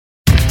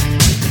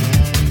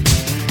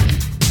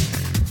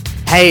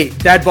Hey,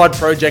 Dad Bod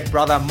Project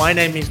brother, my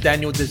name is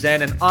Daniel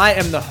Dezan and I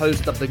am the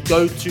host of the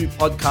go-to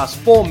podcast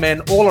for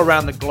men all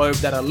around the globe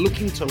that are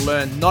looking to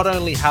learn not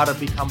only how to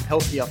become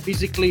healthier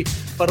physically,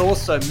 but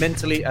also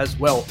mentally as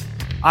well.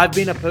 I've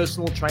been a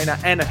personal trainer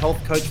and a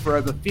health coach for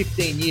over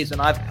 15 years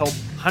and I've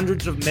helped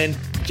hundreds of men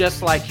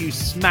just like you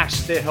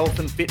smash their health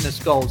and fitness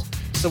goals.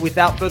 So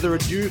without further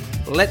ado,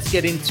 let's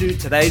get into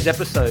today's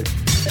episode.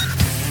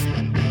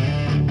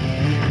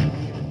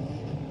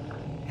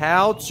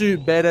 How to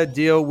better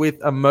deal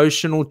with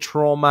emotional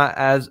trauma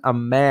as a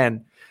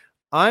man.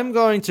 I'm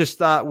going to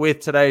start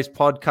with today's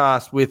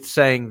podcast with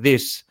saying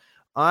this.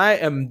 I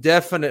am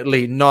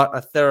definitely not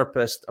a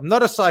therapist. I'm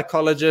not a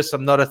psychologist.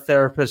 I'm not a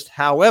therapist.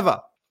 However,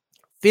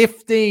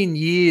 15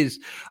 years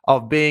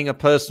of being a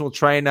personal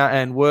trainer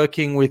and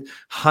working with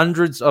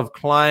hundreds of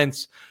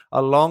clients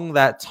along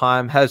that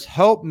time has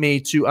helped me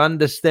to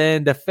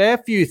understand a fair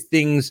few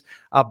things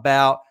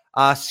about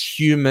us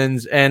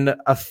humans and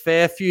a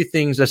fair few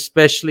things,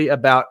 especially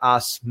about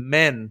us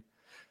men.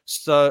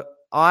 So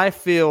I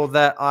feel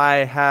that I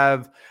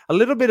have a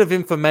little bit of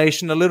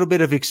information, a little bit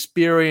of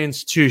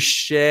experience to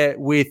share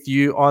with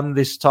you on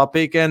this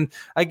topic. And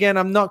again,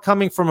 I'm not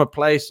coming from a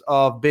place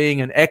of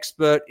being an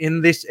expert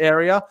in this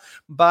area,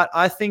 but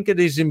I think it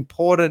is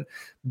important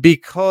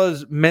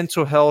because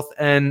mental health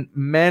and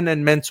men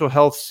and mental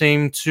health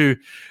seem to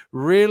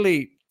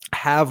really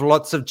have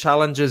lots of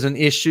challenges and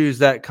issues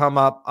that come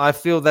up. I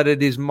feel that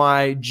it is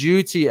my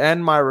duty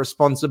and my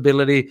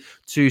responsibility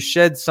to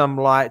shed some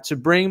light, to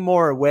bring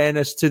more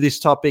awareness to this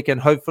topic, and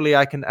hopefully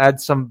I can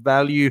add some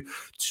value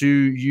to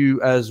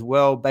you as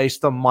well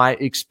based on my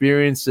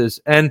experiences.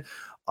 And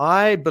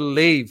I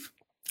believe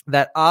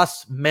that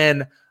us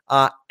men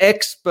are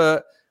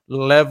expert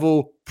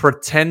level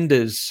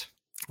pretenders.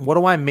 What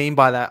do I mean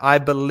by that? I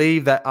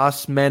believe that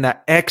us men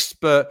are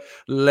expert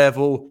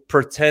level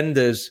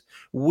pretenders.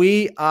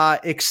 We are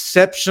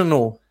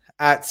exceptional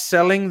at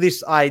selling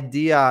this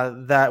idea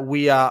that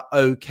we are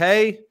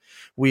okay,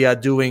 we are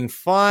doing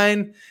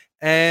fine,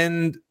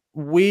 and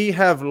we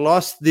have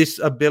lost this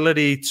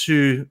ability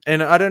to,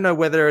 and I don't know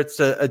whether it's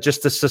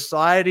just a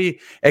society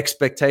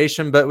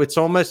expectation, but it's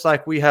almost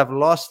like we have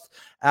lost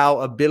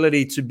our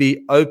ability to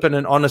be open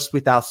and honest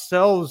with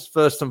ourselves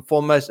first and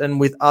foremost, and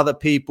with other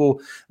people,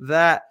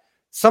 that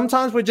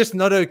sometimes we're just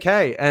not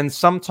okay. And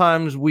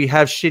sometimes we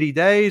have shitty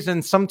days,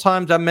 and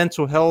sometimes our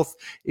mental health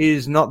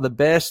is not the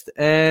best.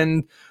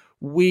 And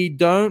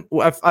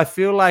I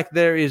feel like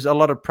there is a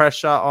lot of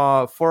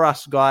pressure for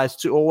us guys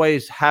to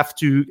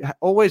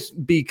always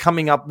be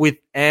coming up with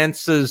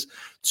answers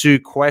to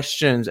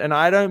questions. And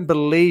I don't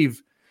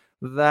believe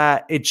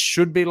that it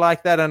should be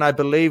like that. And I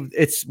believe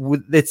it's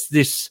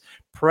this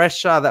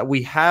pressure that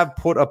we have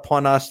put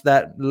upon us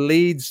that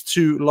leads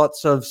to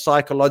lots of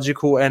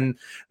psychological and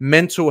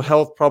mental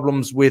health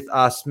problems with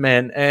us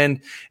men.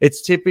 And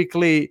it's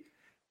typically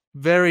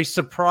very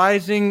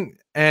surprising.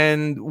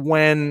 And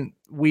when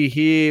we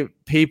hear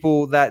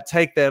people that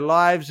take their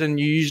lives,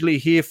 and you usually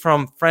hear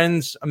from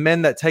friends,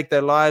 men that take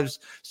their lives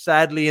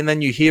sadly, and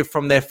then you hear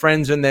from their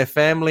friends and their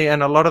family,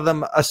 and a lot of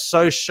them are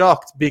so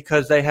shocked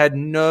because they had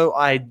no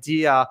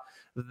idea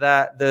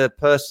that the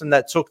person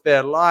that took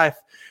their life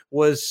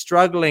was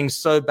struggling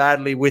so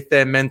badly with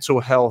their mental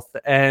health.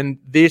 And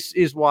this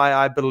is why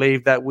I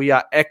believe that we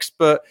are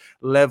expert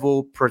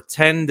level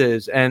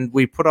pretenders, and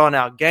we put on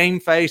our game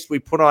face, we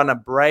put on a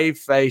brave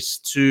face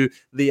to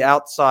the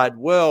outside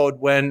world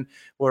when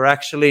we're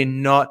actually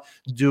not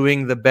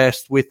doing the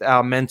best with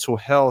our mental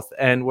health,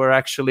 and we're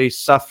actually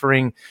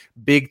suffering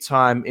big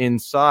time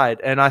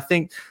inside. And I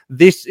think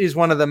this is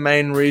one of the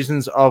main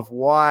reasons of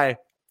why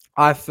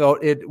I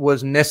felt it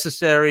was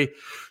necessary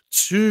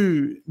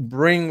to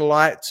bring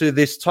light to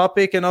this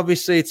topic. And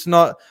obviously it's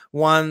not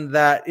one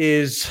that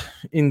is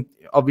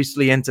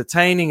obviously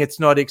entertaining. It's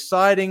not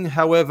exciting.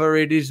 However,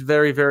 it is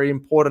very, very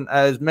important,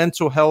 as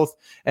mental health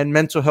and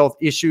mental health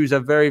issues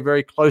are very,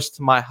 very close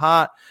to my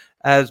heart,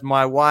 as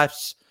my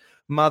wife's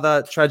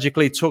mother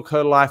tragically took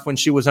her life when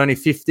she was only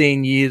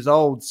 15 years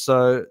old.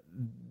 So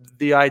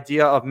the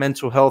idea of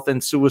mental health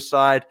and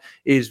suicide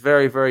is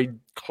very, very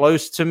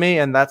close to me.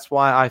 And that's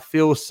why I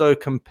feel so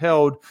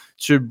compelled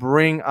to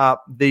bring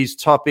up these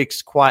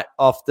topics quite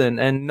often.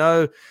 And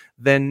no,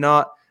 they're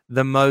not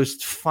the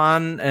most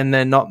fun and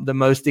they're not the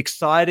most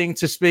exciting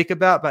to speak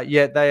about, but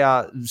yet they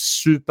are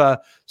super,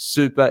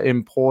 super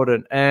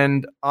important.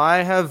 And I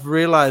have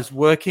realized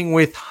working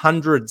with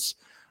hundreds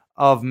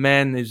of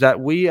men is that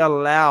we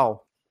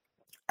allow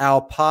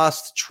our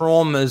past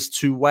traumas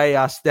to weigh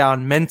us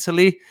down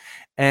mentally.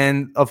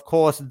 And of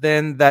course,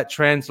 then that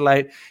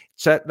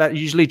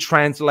usually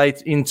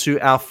translates into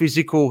our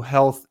physical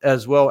health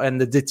as well,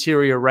 and the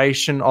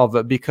deterioration of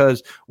it,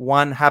 because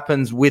one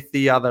happens with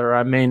the other.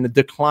 I mean, the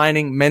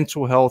declining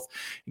mental health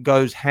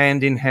goes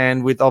hand in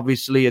hand with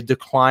obviously a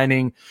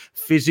declining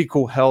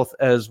physical health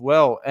as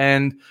well.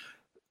 And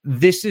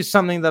this is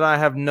something that I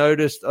have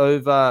noticed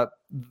over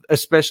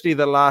especially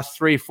the last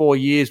 3-4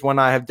 years, when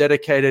I have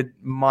dedicated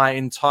my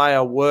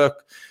entire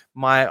work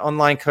my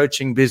online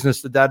coaching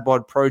business, the Dad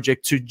Bod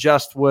Project, to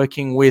just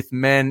working with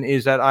men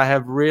is that I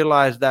have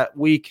realized that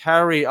we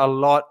carry a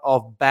lot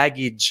of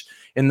baggage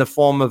in the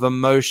form of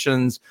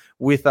emotions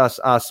with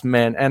us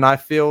men. And I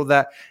feel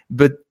that,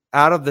 but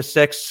out of the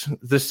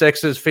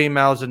sexes,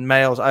 females and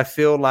males, I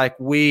feel like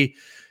we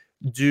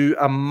do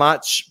a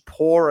much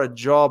poorer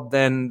job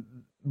than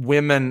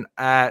women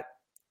at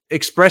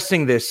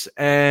expressing this.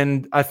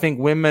 And I think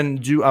women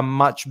do a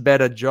much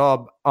better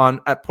job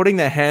at putting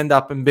their hand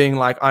up and being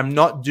like, I'm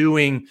not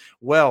doing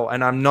well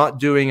and I'm not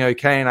doing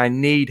okay and I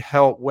need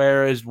help.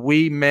 Whereas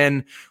we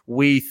men,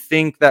 we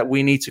think that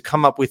we need to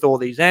come up with all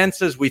these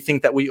answers. We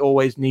think that we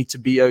always need to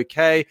be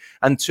okay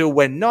until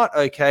we're not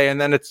okay. And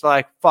then it's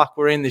like, fuck,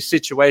 we're in this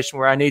situation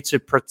where I need to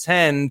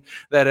pretend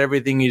that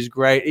everything is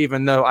great,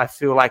 even though I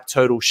feel like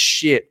total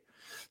shit.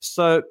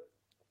 So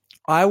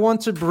I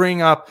want to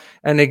bring up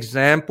an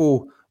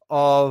example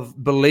of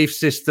belief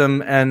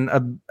system and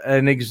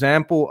an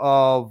example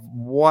of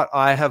what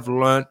I have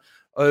learned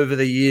over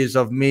the years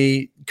of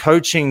me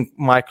coaching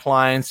my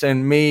clients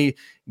and me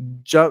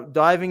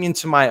diving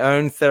into my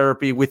own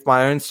therapy with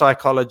my own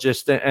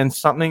psychologist, and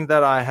something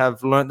that I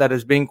have learned that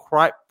has been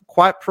quite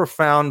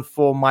profound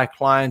for my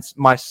clients,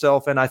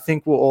 myself, and I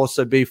think will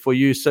also be for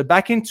you. So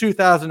back in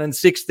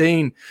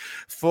 2016,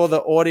 for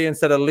the audience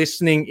that are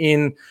listening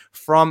in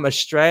from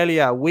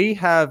Australia, we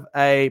have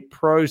a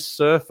pro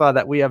surfer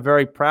that we are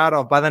very proud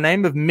of by the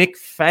name of Mick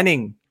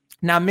Fanning.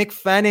 Now, Mick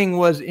Fanning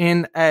was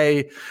in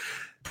a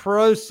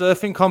pro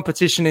surfing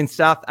competition in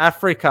South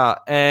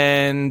Africa,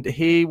 and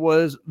he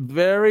was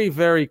very,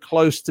 very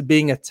close to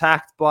being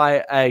attacked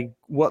by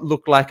what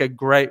looked like a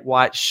great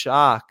white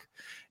shark.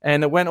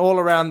 And it went all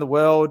around the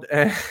world,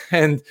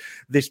 and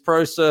this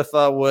pro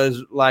surfer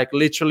was like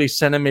literally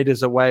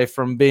centimeters away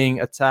from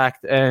being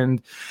attacked.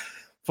 And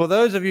for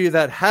those of you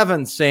that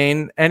haven't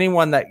seen,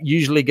 anyone that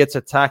usually gets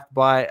attacked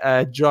by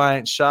a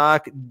giant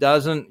shark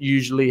doesn't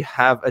usually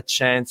have a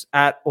chance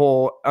at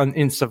all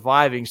in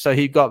surviving. So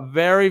he got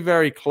very,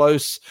 very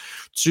close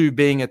to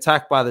being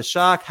attacked by the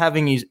shark,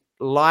 having his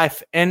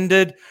life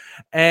ended.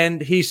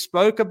 And he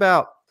spoke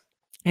about,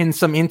 in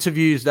some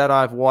interviews that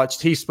I've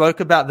watched, he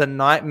spoke about the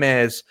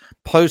nightmares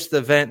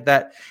post-event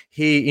that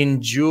he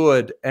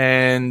endured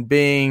and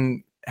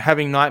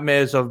having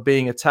nightmares of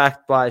being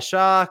attacked by a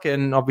shark,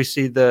 and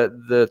obviously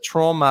the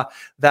trauma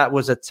that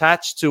was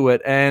attached to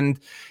it. And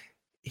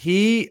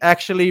he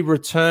actually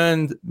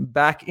returned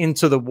back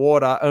into the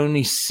water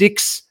only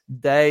 6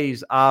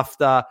 days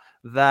after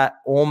that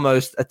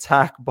almost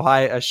attack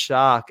by a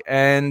shark.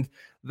 And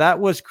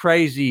that was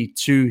crazy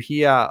to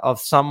hear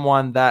of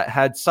someone that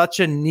had such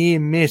a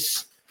near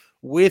miss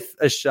with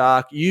a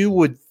shark. You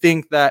would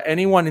think that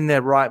anyone in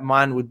their right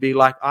mind would be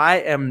like,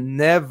 I am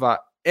never,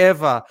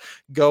 ever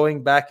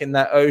going back in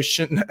that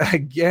ocean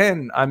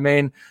again. I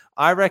mean,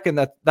 I reckon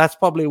that's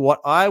probably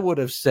what I would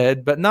have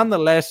said. But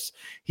nonetheless,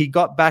 he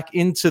got back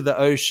into the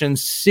ocean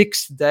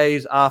 6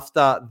 days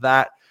after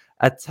that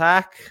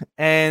attack.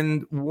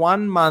 And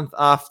 1 month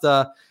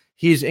after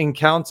his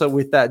encounter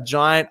with that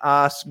giant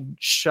ass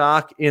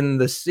shark in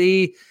the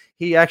sea,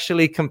 he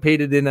actually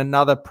competed in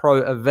another pro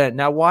event.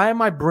 Now, why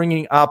am I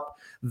bringing up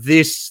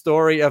this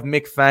story of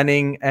Mick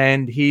Fanning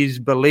and his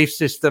belief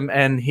system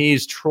and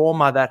his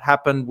trauma that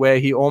happened where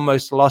he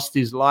almost lost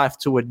his life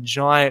to a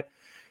giant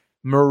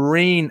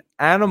marine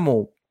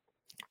animal?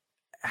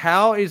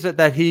 How is it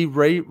that he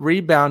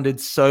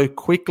rebounded so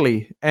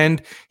quickly?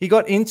 And he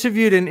got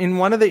interviewed, and in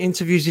one of the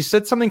interviews, he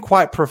said something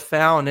quite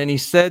profound. And he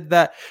said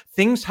that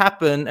things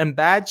happen and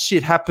bad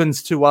shit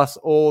happens to us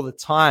all the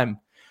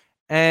time.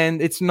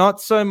 And it's not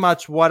so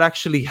much what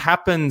actually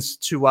happens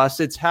to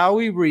us, it's how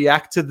we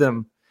react to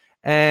them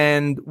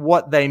and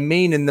what they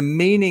mean and the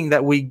meaning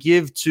that we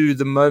give to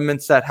the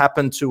moments that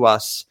happen to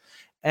us.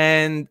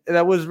 And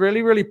that was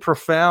really, really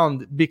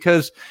profound,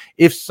 because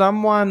if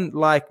someone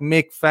like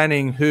Mick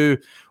Fanning, who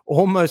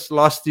almost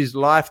lost his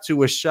life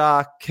to a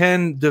shark,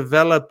 can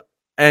develop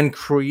and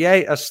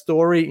create a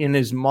story in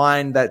his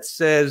mind that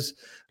says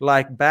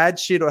like bad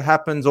shit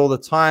happens all the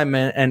time,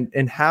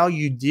 and how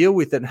you deal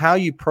with it and how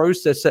you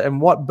process it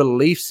and what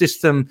belief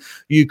system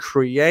you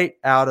create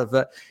out of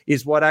it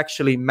is what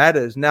actually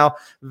matters. Now,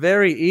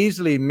 very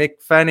easily,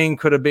 Mick Fanning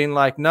could have been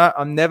like, no,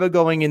 I'm never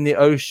going in the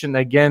ocean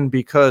again,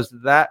 because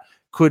that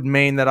could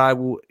mean that I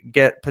will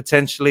get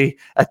potentially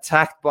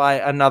attacked by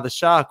another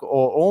shark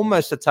or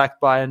almost attacked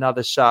by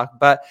another shark.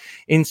 But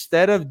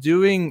instead of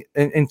doing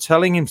and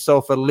telling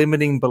himself a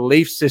limiting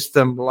belief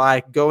system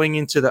like going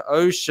into the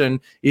ocean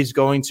is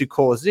going to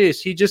cause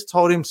this, he just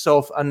told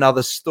himself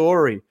another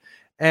story.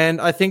 And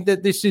I think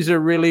that this is a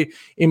really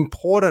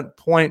important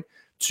point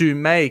to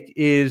make,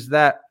 is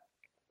that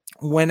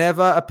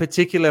whenever a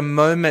particular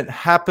moment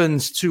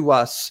happens to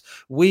us,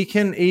 we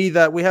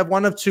have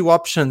one of two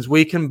options.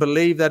 We can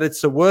believe that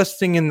it's the worst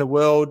thing in the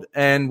world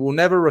and we'll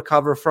never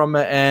recover from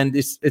it, and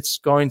it's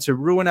going to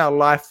ruin our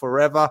life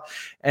forever,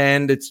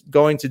 and it's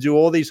going to do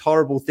all these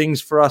horrible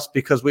things for us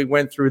because we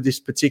went through this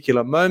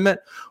particular moment.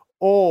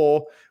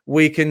 Or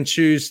we can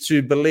choose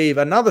to believe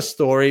another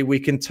story.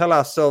 We can tell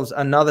ourselves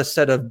another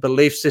set of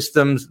belief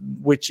systems,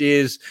 which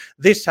is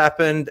this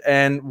happened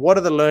and what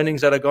are the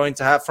learnings that are going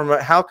to happen from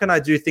it? How can I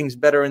do things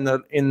better in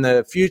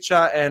the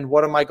future? And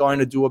what am I going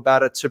to do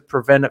about it to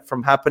prevent it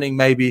from happening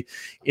maybe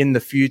in the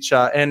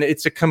future? And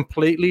it's a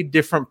completely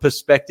different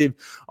perspective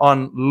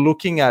on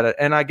looking at it.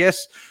 And I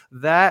guess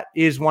that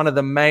is one of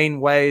the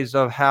main ways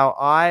of how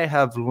I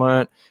have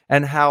learned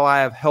and how I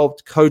have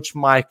helped coach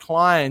my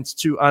clients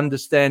to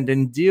understand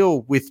and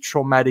deal with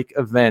traumatic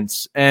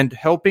events, and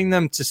helping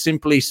them to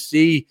simply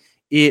see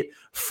it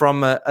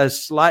from a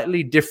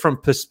slightly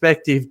different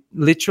perspective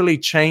literally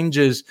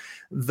changes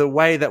the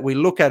way that we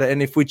look at it.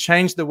 And if we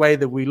change the way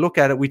that we look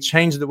at it, we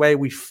change the way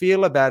we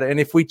feel about it. And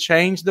if we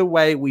change the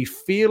way we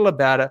feel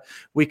about it,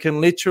 we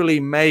can literally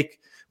make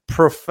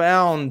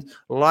profound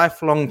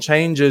lifelong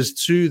changes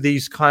to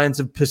these kinds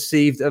of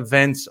perceived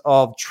events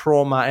of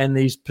trauma and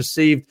these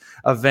perceived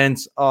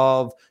events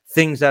of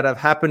things that have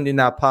happened in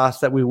our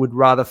past that we would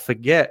rather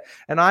forget.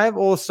 And I have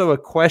also a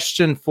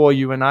question for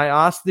you, and I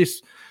ask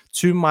this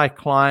to my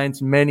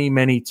clients many,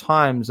 many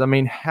times. I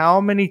mean,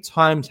 how many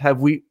times have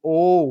we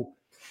all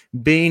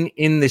been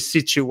in this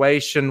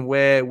situation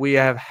where we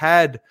have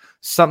had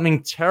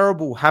something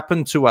terrible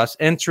happen to us?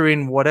 Enter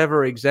in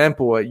whatever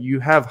example. You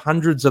have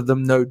hundreds of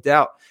them, no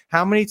doubt.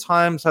 How many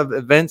times have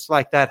events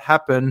like that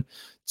happen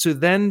to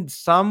then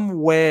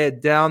somewhere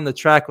down the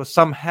track or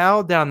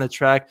somehow down the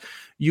track,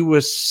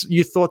 you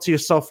thought to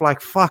yourself like,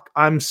 fuck,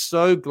 I'm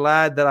so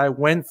glad that I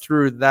went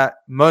through that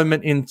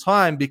moment in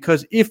time,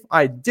 because if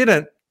I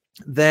didn't,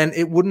 then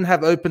it wouldn't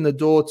have opened the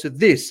door to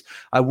this.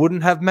 I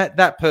wouldn't have met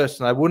that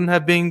person. I wouldn't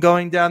have been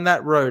going down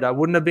that road. I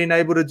wouldn't have been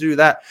able to do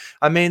that.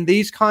 I mean,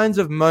 these kinds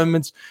of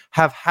moments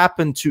have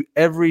happened to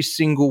every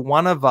single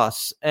one of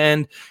us.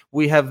 And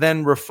we have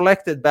then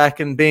reflected back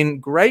and been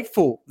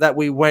grateful that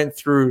we went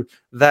through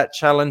that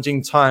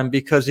challenging time,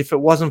 because if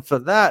it wasn't for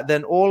that,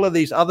 then all of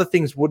these other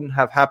things wouldn't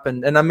have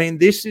happened. And I mean,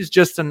 this is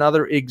just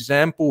another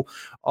example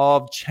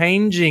of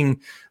changing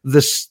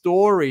the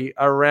story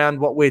around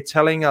what we're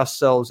telling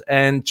ourselves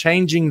and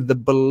changing the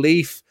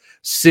belief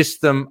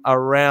system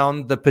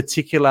around the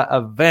particular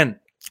event,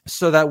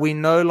 so that we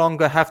no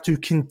longer have to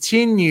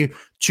continue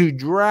to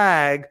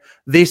drag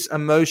this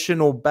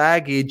emotional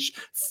baggage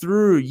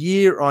through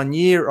year on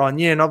year on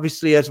year. And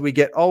obviously, as we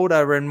get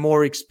older and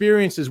more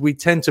experiences, we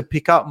tend to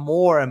pick up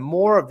more and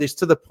more of this,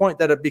 to the point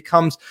that it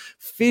becomes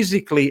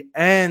physically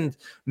and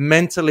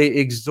mentally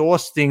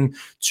exhausting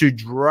to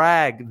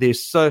drag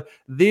this. So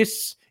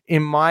this,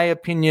 in my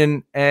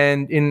opinion,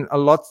 and in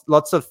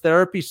lots of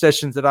therapy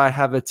sessions that I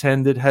have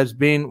attended, has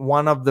been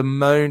one of the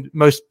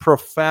most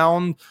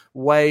profound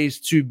ways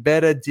to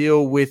better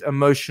deal with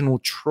emotional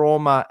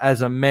trauma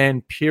as a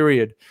man,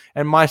 period.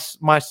 And my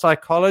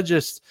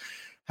psychologist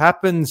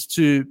happens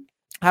to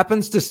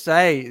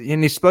say,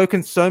 and he's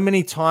spoken so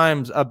many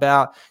times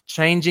about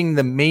changing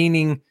the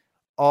meaning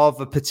of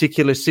a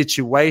particular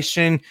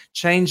situation,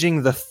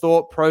 changing the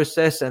thought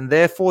process, and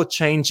therefore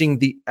changing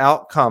the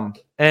outcome.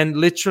 And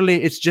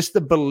literally, it's just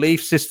the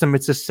belief system.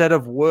 It's a set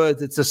of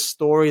words. It's a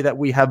story that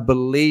we have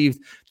believed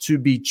to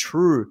be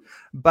true.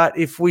 But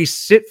if we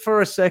sit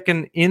for a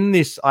second in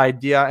this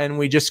idea and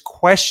we just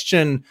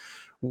question,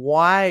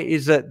 why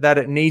is it that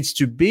it needs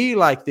to be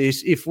like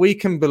this? If we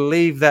can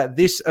believe that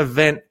this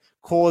event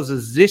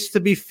causes this to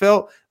be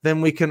felt,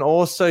 then we can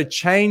also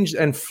change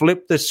and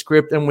flip the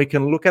script, and we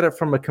can look at it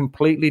from a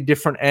completely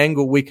different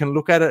angle. We can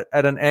look at it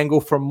at an angle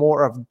from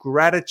more of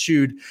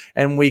gratitude,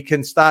 and we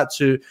can start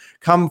to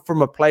come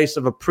from a place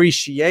of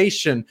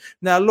appreciation.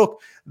 Now,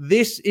 look,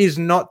 this is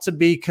not to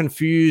be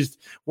confused.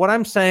 What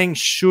I'm saying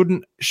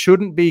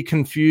shouldn't be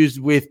confused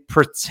with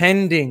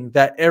pretending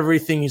that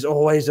everything is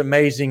always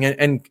amazing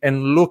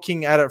and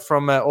looking at it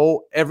from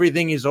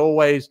everything is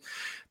always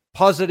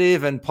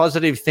positive and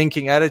positive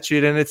thinking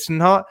attitude. And it's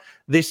not,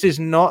 this is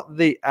not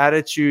the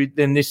attitude,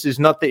 and this is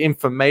not the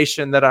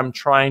information that I'm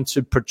trying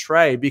to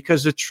portray,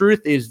 because the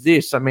truth is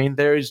this. I mean,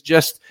 there is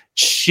just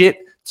shit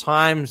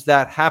times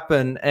that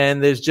happen,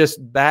 and there's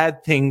just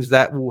bad things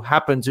that will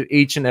happen to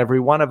each and every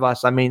one of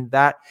us. I mean,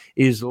 that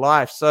is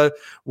life. So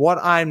what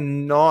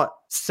I'm not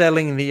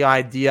selling the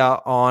idea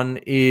on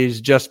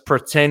is just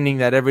pretending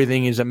that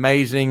everything is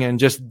amazing and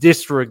just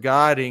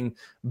disregarding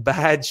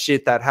bad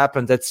shit that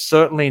happens. That's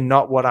certainly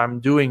not what I'm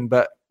doing.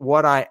 But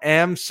what I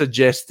am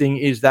suggesting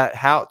is that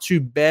how to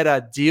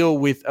better deal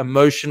with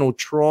emotional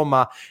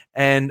trauma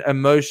and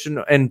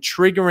emotional and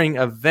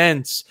triggering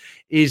events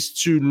is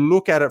to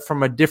look at it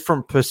from a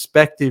different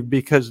perspective,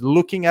 because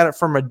looking at it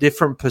from a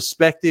different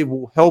perspective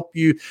will help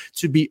you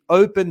to be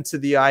open to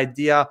the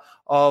idea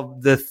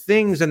of the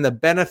things and the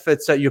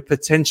benefits that you're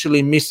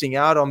potentially missing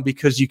out on,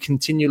 because you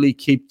continually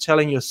keep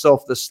telling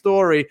yourself the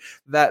story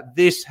that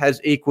this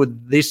has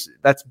equaled this,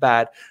 that's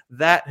bad,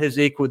 that has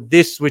equaled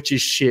this, which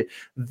is shit,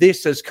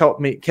 this has kept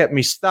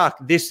me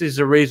stuck, this is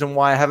the reason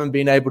why I haven't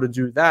been able to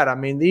do that. I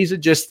mean, these are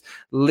just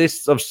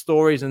lists of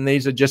stories, and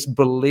these are just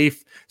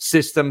belief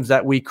systems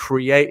that we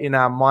create in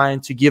our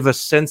mind to give a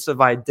sense of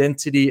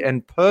identity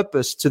and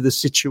purpose to the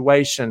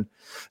situation.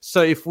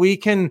 So if we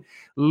can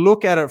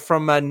look at it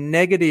from a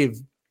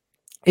negative,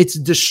 it's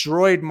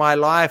destroyed my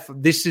life,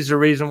 this is the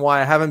reason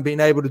why I haven't been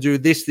able to do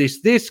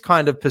this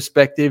kind of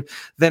perspective,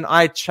 then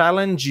I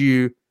challenge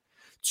you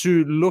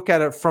to look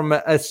at it from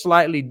a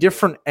slightly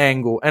different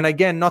angle. And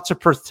again, not to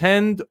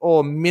pretend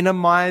or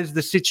minimize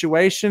the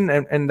situation.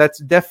 And that's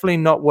definitely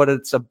not what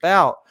it's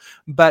about.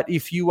 But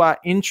if you are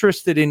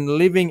interested in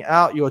living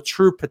out your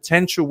true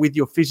potential with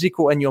your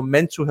physical and your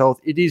mental health,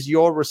 it is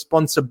your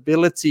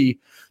responsibility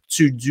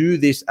to do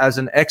this as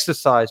an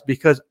exercise,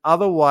 because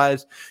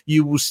otherwise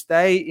you will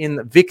stay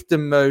in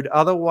victim mode.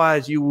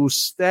 Otherwise you will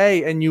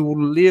stay and you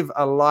will live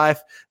a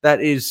life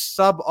that is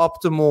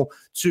suboptimal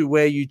to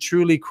where you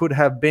truly could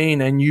have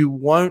been, and you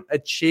won't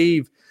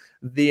achieve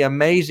the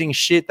amazing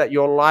shit that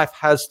your life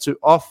has to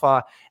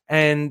offer.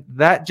 And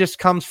that just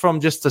comes from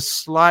just a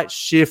slight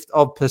shift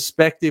of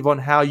perspective on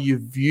how you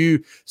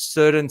view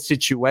certain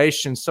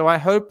situations. So I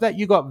hope that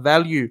you got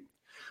value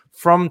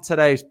from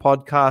today's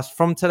podcast,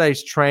 from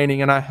today's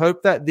training. And I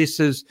hope that this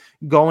is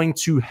going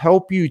to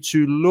help you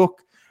to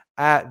look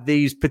at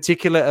these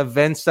particular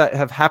events that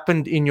have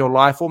happened in your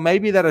life, or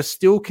maybe that are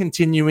still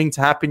continuing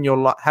to happen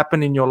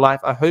in your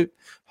life. I hope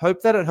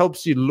that it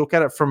helps you look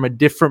at it from a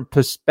different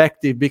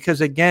perspective,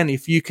 because again,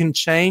 if you can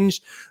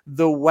change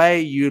the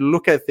way you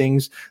look at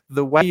things,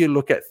 the way you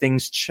look at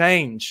things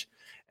change.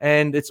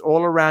 And it's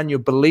all around your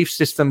belief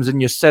systems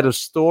and your set of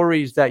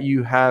stories that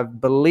you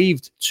have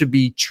believed to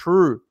be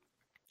true.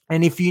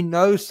 And if you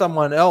know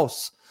someone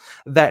else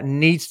that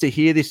needs to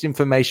hear this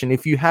information,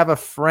 if you have a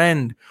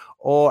friend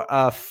or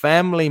a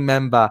family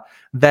member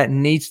that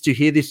needs to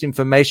hear this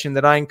information,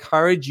 that I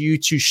encourage you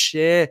to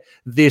share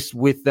this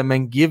with them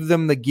and give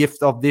them the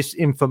gift of this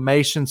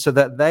information so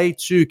that they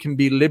too can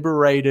be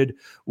liberated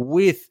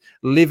with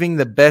living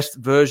the best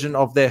version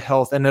of their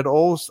health. And it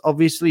all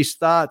obviously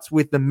starts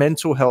with the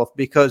mental health,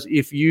 because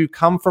if you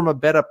come from a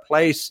better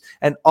place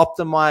and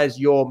optimize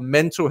your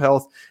mental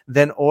health,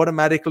 then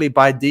automatically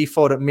by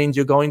default, it means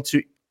you're going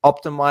to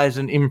optimize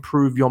and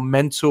improve your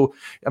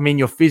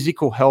your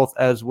physical health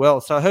as well.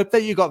 So I hope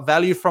that you got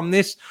value from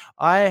this.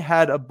 I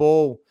had a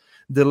ball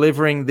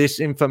delivering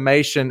this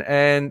information.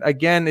 And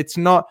again, it's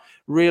not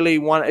really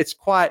it's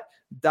quite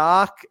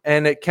dark,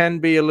 and it can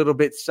be a little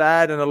bit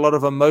sad and a lot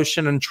of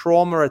emotion and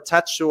trauma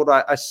attached to it.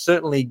 I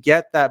certainly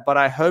get that, but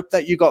I hope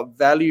that you got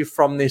value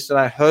from this, and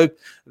I hope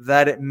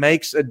that it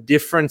makes a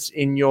difference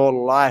in your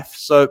life.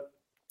 So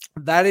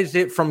that is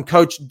it from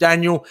Coach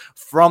Daniel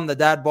from the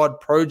Dad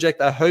Bod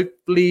Project.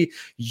 Hopefully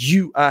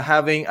you are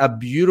having a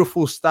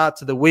beautiful start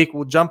to the week.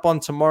 We'll jump on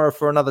tomorrow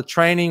for another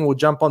training. We'll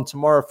jump on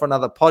tomorrow for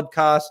another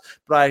podcast.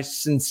 But I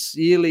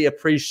sincerely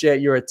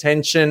appreciate your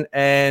attention,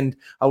 and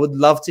I would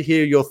love to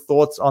hear your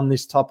thoughts on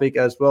this topic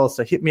as well.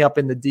 So hit me up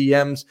in the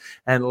DMs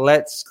and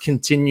let's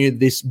continue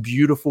this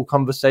beautiful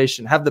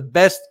conversation. Have the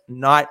best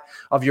night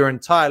of your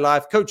entire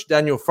life. Coach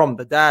Daniel from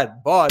the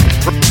Dad Bod.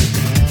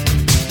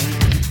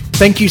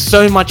 Thank you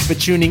so much for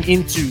tuning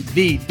into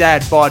the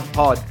Dad Bod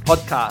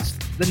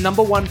podcast, the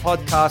number one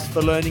podcast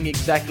for learning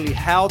exactly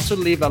how to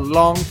live a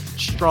long,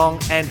 strong,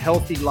 and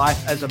healthy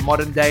life as a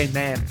modern day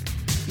man.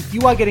 If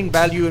you are getting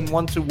value and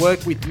want to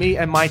work with me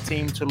and my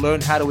team to learn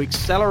how to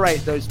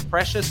accelerate those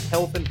precious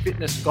health and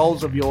fitness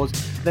goals of yours,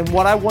 then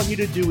what I want you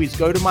to do is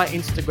go to my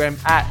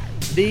Instagram at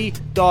the.db.project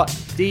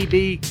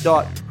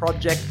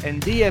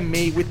and DM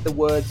me with the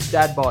words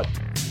DadBod.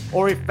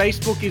 Or if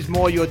Facebook is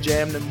more your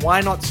jam, then why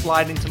not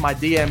slide into my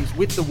DMs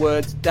with the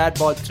words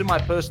DadBod to my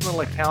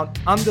personal account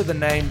under the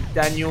name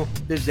Daniel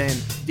Dezen,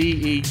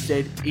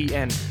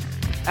 Dezen.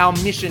 Our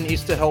mission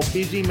is to help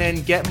busy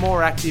men get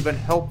more active and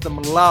help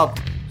them love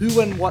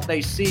who and what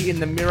they see in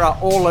the mirror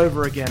all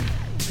over again.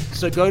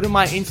 So go to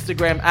my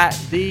Instagram at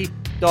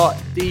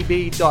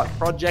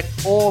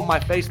the.db.project or my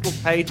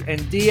Facebook page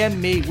and DM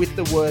me with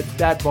the word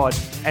DadBod,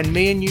 and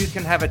me and you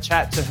can have a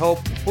chat to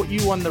help put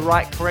you on the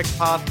correct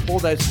path for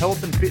those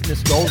health and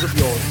fitness goals of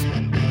yours.